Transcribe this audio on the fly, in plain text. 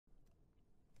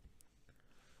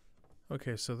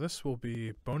Okay, so this will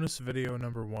be bonus video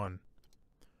number 1.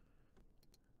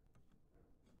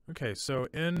 Okay, so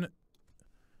in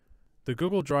the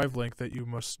Google Drive link that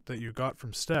you got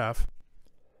from staff,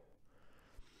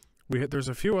 there's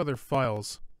a few other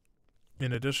files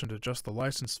in addition to just the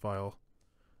license file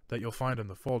that you'll find in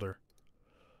the folder.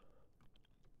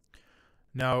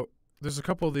 Now, there's a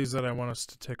couple of these that I want us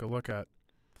to take a look at.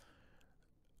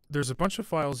 There's a bunch of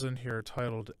files in here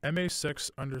titled MA6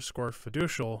 underscore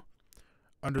fiducial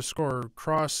underscore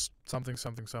cross something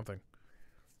something something.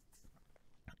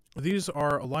 These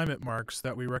are alignment marks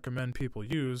that we recommend people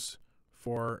use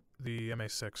for the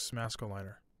MA6 mask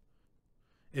aligner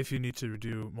if you need to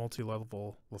do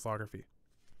multi-level lithography.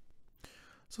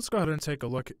 So let's go ahead and take a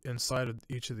look inside of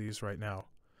each of these right now.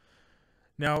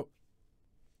 Now,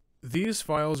 these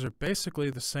files are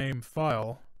basically the same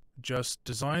file, just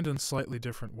designed in slightly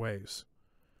different ways.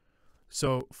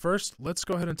 So first, let's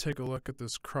go ahead and take a look at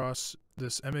this MA6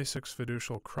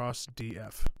 fiducial cross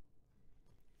DF.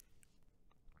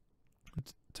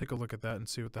 Let's take a look at that and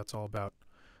see what that's all about.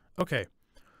 Okay,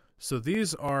 so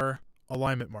these are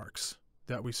alignment marks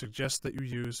that we suggest that you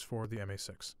use for the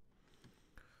MA6.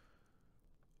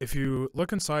 If you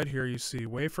look inside here, you see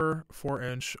wafer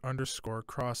 4-inch underscore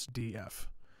cross DF.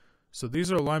 So these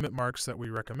are alignment marks that we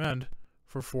recommend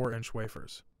for 4-inch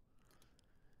wafers.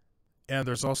 And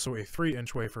there's also a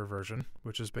 3-inch wafer version,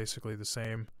 which is basically the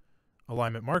same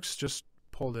alignment marks, just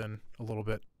pulled in a little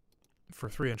bit for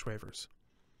 3-inch wafers.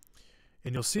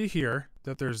 And you'll see here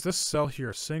that there's this cell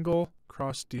here, single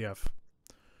cross DF.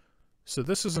 So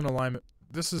this is an alignment.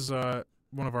 This is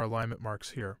one of our alignment marks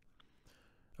here.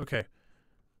 Okay,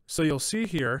 so you'll see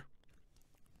here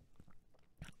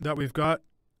that we've got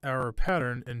our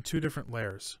pattern in 2 different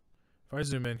layers. If I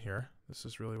zoom in here, this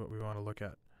is really what we want to look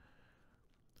at.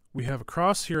 We have a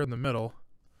cross here in the middle,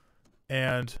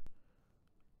 and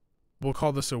we'll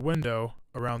call this a window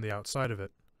around the outside of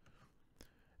it.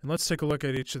 And let's take a look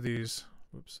at each of these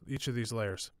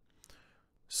layers.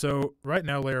 So right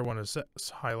now layer 1 is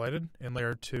highlighted, and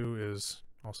layer 2 is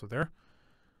also there.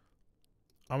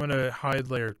 I'm going to hide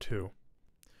layer 2.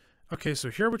 Okay, so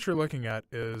here what you're looking at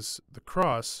is the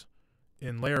cross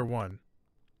in layer 1.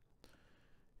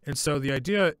 And so the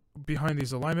idea behind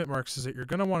these alignment marks is that you're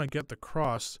going to want to get the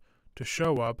cross to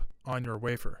show up on your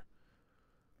wafer.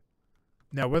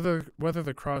 Now, whether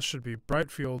the cross should be bright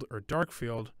field or dark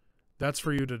field, that's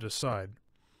for you to decide.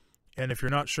 And if you're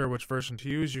not sure which version to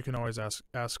use, you can always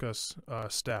ask us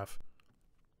staff.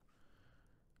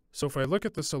 So if I look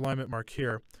at this alignment mark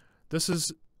here,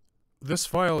 this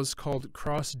file is called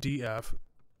cross DF,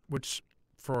 which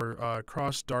for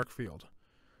cross dark field.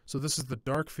 So this is the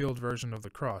dark field version of the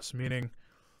cross, meaning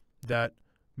that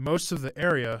most of the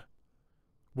area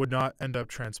would not end up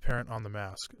transparent on the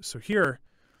mask. So here,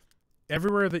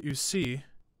 everywhere that you see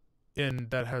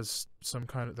that has some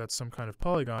kind of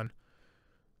polygon,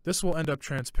 this will end up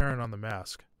transparent on the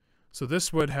mask. So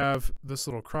this would have this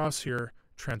little cross here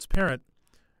transparent,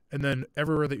 and then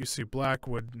everywhere that you see black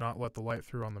would not let the light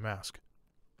through on the mask.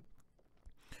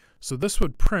 So this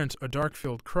would print a dark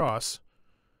field cross,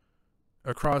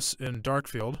 a cross in dark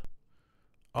field,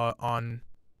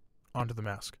 onto the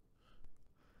mask.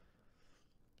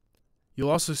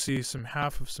 You'll also see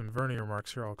half of some vernier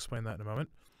marks here. I'll explain that in a moment.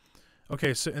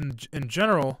 Okay, so in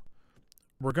general,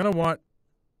 we're going to want...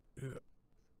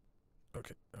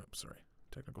 okay, sorry,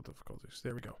 technical difficulties.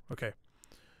 There we go. Okay.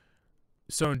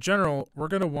 So in general, we're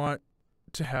going to want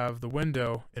to have the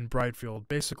window in bright field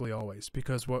basically always,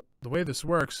 because the way this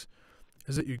works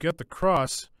is that you get the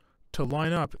cross to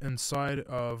line up inside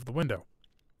of the window.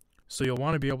 So you'll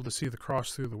want to be able to see the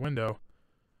cross through the window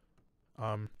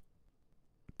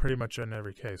pretty much in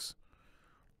every case.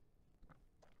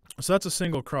 So that's a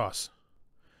single cross.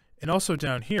 And also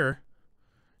down here,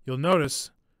 you'll notice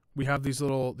we have these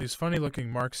funny looking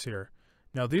marks here.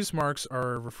 Now these marks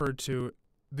are referred to,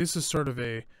 this is sort of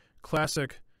a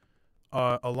classic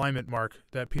alignment mark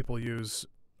that people use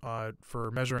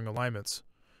for measuring alignments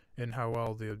and how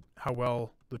well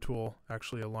the tool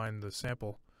actually aligned the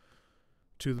sample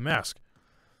to the mask.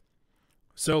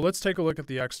 So let's take a look at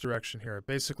the X direction here.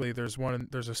 Basically, there's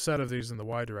a set of these in the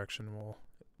Y direction,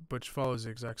 which follows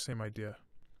the exact same idea.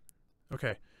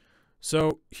 Okay,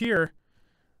 so here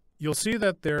you'll see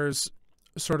that there's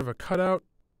sort of a cutout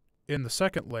in the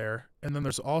second layer, and then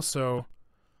there's also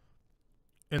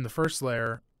in the first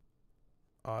layer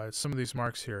some of these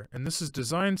marks here. And this is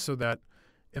designed so that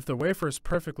if the wafer is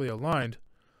perfectly aligned,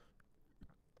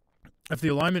 if the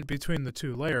alignment between the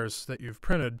 2 layers that you've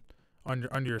printed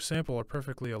on your sample are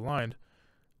perfectly aligned,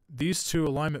 these 2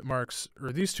 alignment marks,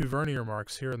 or these 2 vernier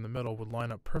marks here in the middle, would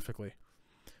line up perfectly.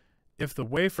 If the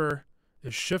wafer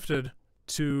is shifted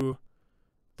to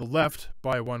the left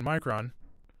by 1 micron,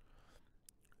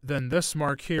 then this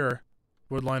mark here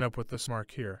would line up with this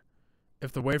mark here.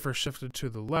 If the wafer shifted to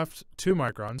the left 2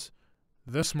 microns,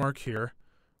 this mark here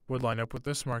would line up with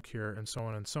this mark here, and so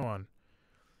on and so on.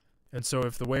 And so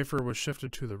if the wafer was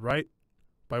shifted to the right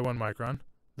by 1 micron,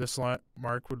 this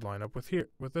mark would line up with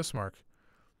this mark.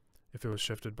 If it was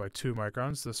shifted by 2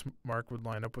 microns, this mark would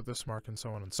line up with this mark, and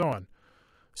so on and so on.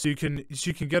 So you can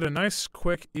get a nice,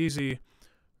 quick, easy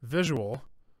visual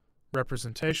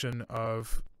representation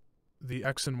of the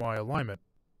X and Y alignment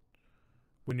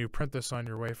when you print this on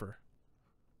your wafer.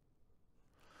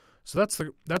 So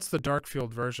that's the dark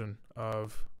field version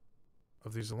of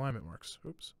these alignment marks.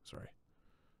 Oops, sorry.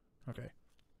 Okay.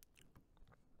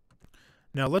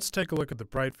 Now let's take a look at the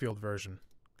bright field version.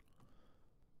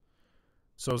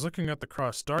 So I was looking at the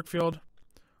cross dark field.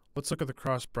 Let's look at the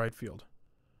cross bright field.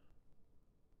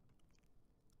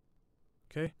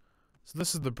 Okay, so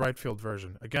this is the bright field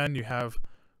version. Again, you have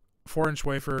 4-inch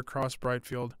wafer cross bright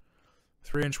field,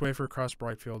 3-inch wafer cross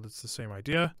bright field. It's the same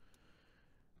idea.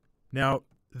 Now,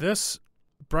 this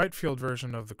bright field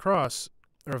version of the cross,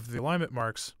 or of the alignment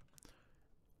marks,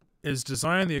 is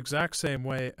designed the exact same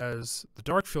way as the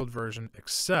dark field version,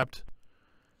 except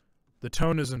the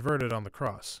tone is inverted on the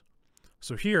cross.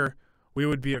 So here, we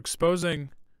would be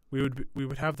exposing, we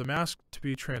would have the mask to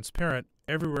be transparent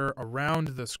everywhere around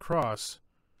this cross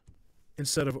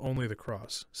instead of only the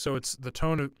cross. So it's the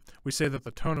tone of, we say that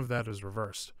the tone of that is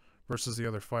reversed versus the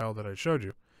other file that I showed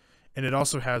you. And it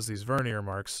also has these vernier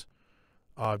marks,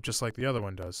 just like the other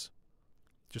one does,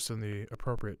 just in the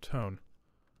appropriate tone.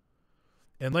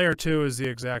 And layer 2 is the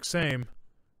exact same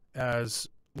as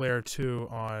layer 2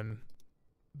 on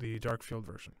the dark field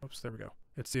version. Oops, there we go.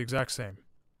 It's the exact same.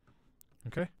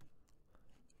 Okay?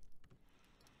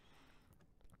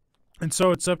 And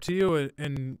so it's up to you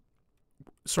in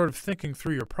sort of thinking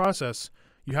through your process.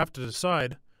 You have to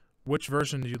decide which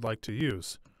version you'd like to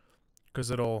use,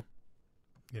 because it'll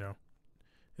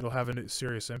have a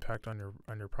serious impact on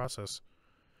your process.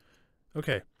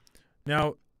 Okay.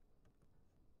 Now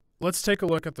let's take a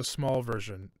look at the small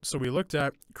version. So we looked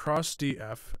at cross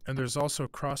DF, and there's also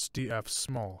cross DF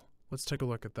small. Let's take a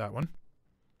look at that one.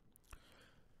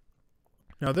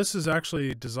 Now this is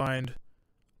actually designed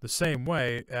the same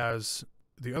way as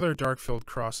the other dark field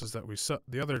crosses that we saw,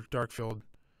 the other dark field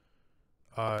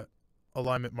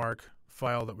alignment mark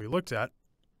file that we looked at.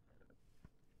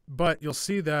 But you'll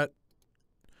see that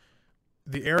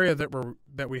the area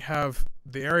that we have,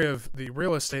 the area of the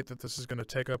real estate that this is going to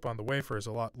take up on the wafer is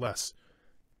a lot less.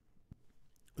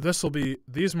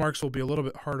 These marks will be a little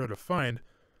bit harder to find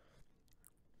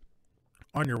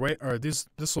on your way, or this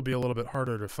will be a little bit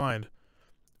harder to find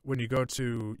when you go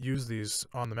to use these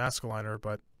on the mask aligner,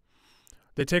 but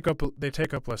they take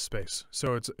up less space.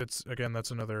 So it's again,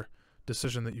 that's another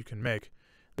decision that you can make.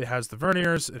 It has the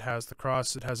verniers, it has the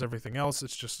cross, it has everything else.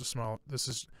 It's just a small.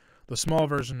 The small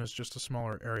version is just a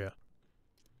smaller area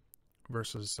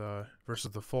versus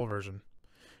the full version.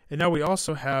 And now we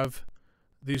also have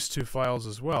these two files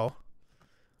as well,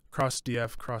 cross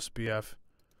DF, cross BF.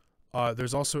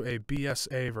 There's also a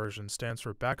BSA version, stands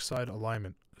for backside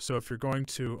alignment. So if you're going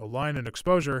to align an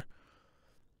exposure,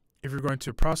 if you're going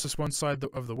to process one side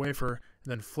of the wafer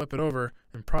and then flip it over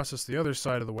and process the other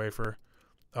side of the wafer,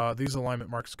 these alignment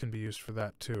marks can be used for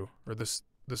that too, or this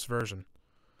version.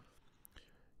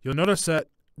 You'll notice that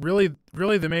really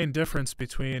the main difference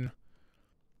between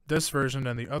this version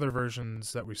and the other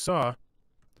versions that we saw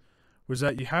was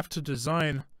that you have to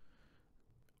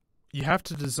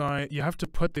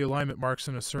put the alignment marks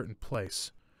in a certain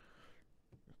place.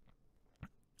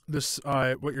 This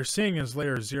what you're seeing is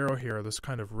layer 0 here, this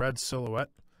kind of red silhouette.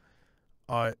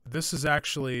 This is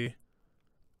actually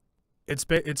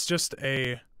it's just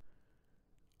a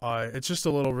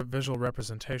little visual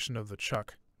representation of the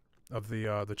chuck, of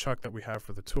the chuck that we have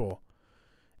for the tool.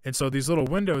 And so these little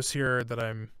windows here that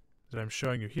I'm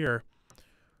showing you here,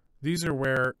 these are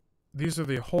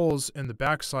the holes in the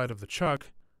back side of the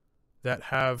chuck that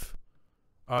have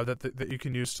that you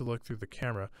can use to look through the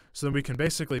camera. So then we can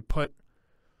basically put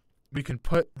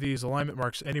these alignment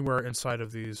marks anywhere inside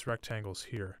of these rectangles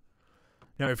here.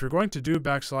 Now, if you're going to do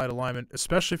backside alignment,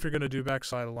 especially if you're going to do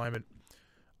backside alignment,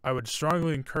 I would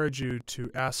strongly encourage you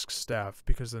to ask staff,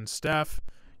 because then staff,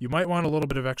 you might want a little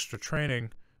bit of extra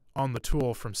training on the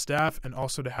tool from staff, and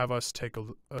also to have us take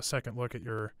a second look at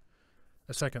your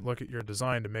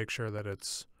design to make sure that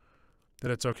it's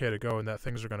okay to go and that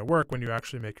things are going to work when you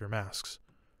actually make your masks.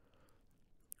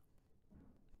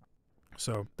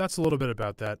 So that's a little bit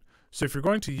about that. So if you're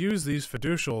going to use these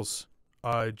fiducials,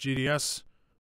 GDS